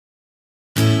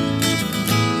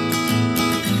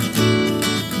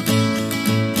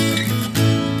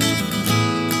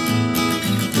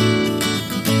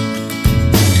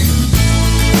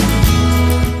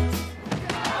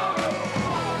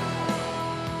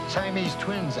Siamese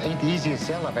twins ain't the easiest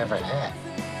sell I've ever had.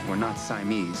 We're not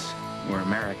Siamese, we're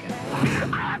American.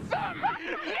 Awesome!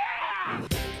 Yeah!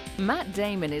 Matt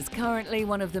Damon is currently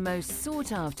one of the most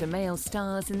sought-after male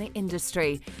stars in the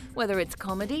industry. Whether it's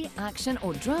comedy, action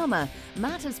or drama,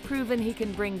 Matt has proven he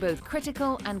can bring both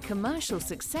critical and commercial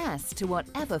success to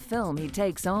whatever film he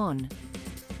takes on.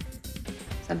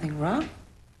 Something wrong?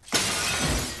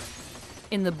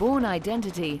 In The Bourne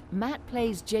Identity, Matt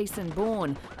plays Jason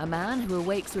Bourne, a man who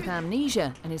awakes with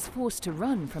amnesia and is forced to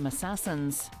run from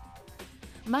assassins.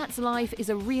 Matt's life is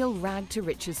a real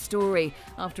rag-to-riches story.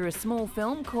 After a small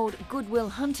film called Good Will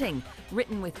Hunting,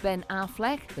 written with Ben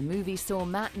Affleck, the movie saw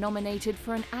Matt nominated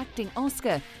for an acting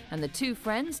Oscar, and the two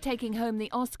friends taking home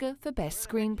the Oscar for Best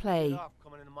Screenplay.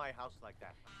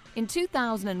 In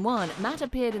 2001, Matt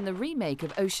appeared in the remake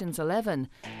of Ocean's 11.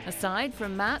 Aside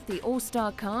from Matt, the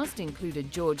all-star cast included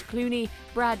George Clooney,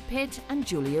 Brad Pitt and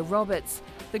Julia Roberts.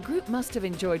 The group must have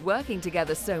enjoyed working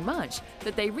together so much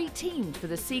that they re-teamed for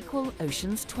the sequel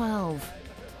Ocean's 12.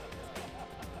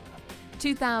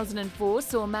 2004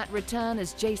 saw Matt return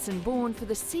as Jason Bourne for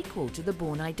the sequel to The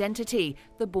Bourne Identity,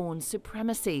 The Bourne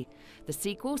Supremacy. The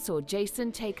sequel saw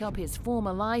Jason take up his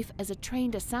former life as a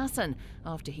trained assassin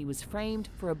after he was framed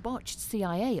for a botched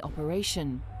CIA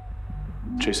operation.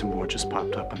 Jason Bourne just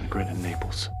popped up on the grid in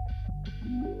Naples.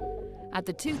 At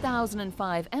the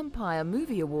 2005 Empire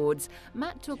Movie Awards,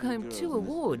 Matt took home 2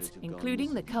 awards,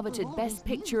 including the coveted Best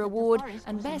Picture Award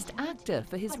and Best Actor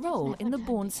for his role in The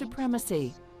Bourne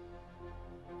Supremacy.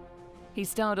 He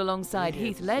starred alongside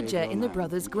Heath Ledger in The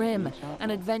Brothers Grimm, an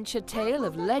adventure tale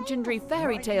of legendary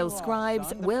fairy tale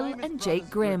scribes Will and Jake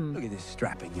Grimm. Look at this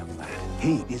strapping young man.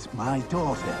 He is my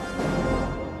daughter.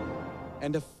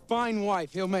 And a fine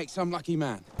wife he'll make some lucky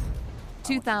man.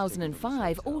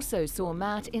 2005 also saw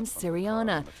Matt in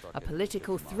Syriana, a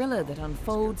political thriller that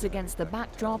unfolds against the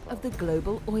backdrop of the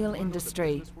global oil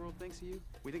industry.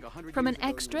 From an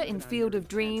extra in Field of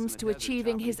Dreams to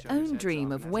achieving his own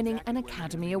dream of winning an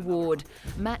Academy Award,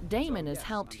 Matt Damon has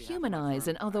helped humanize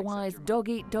an otherwise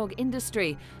dog-eat-dog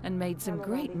industry and made some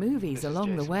great movies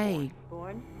along the way.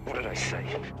 What did I say?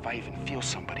 If I even feel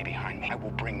somebody behind me, I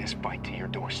will bring this fight to your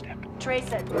doorstep.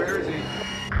 Trace it. Where is he?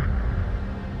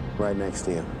 Right next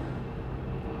to you.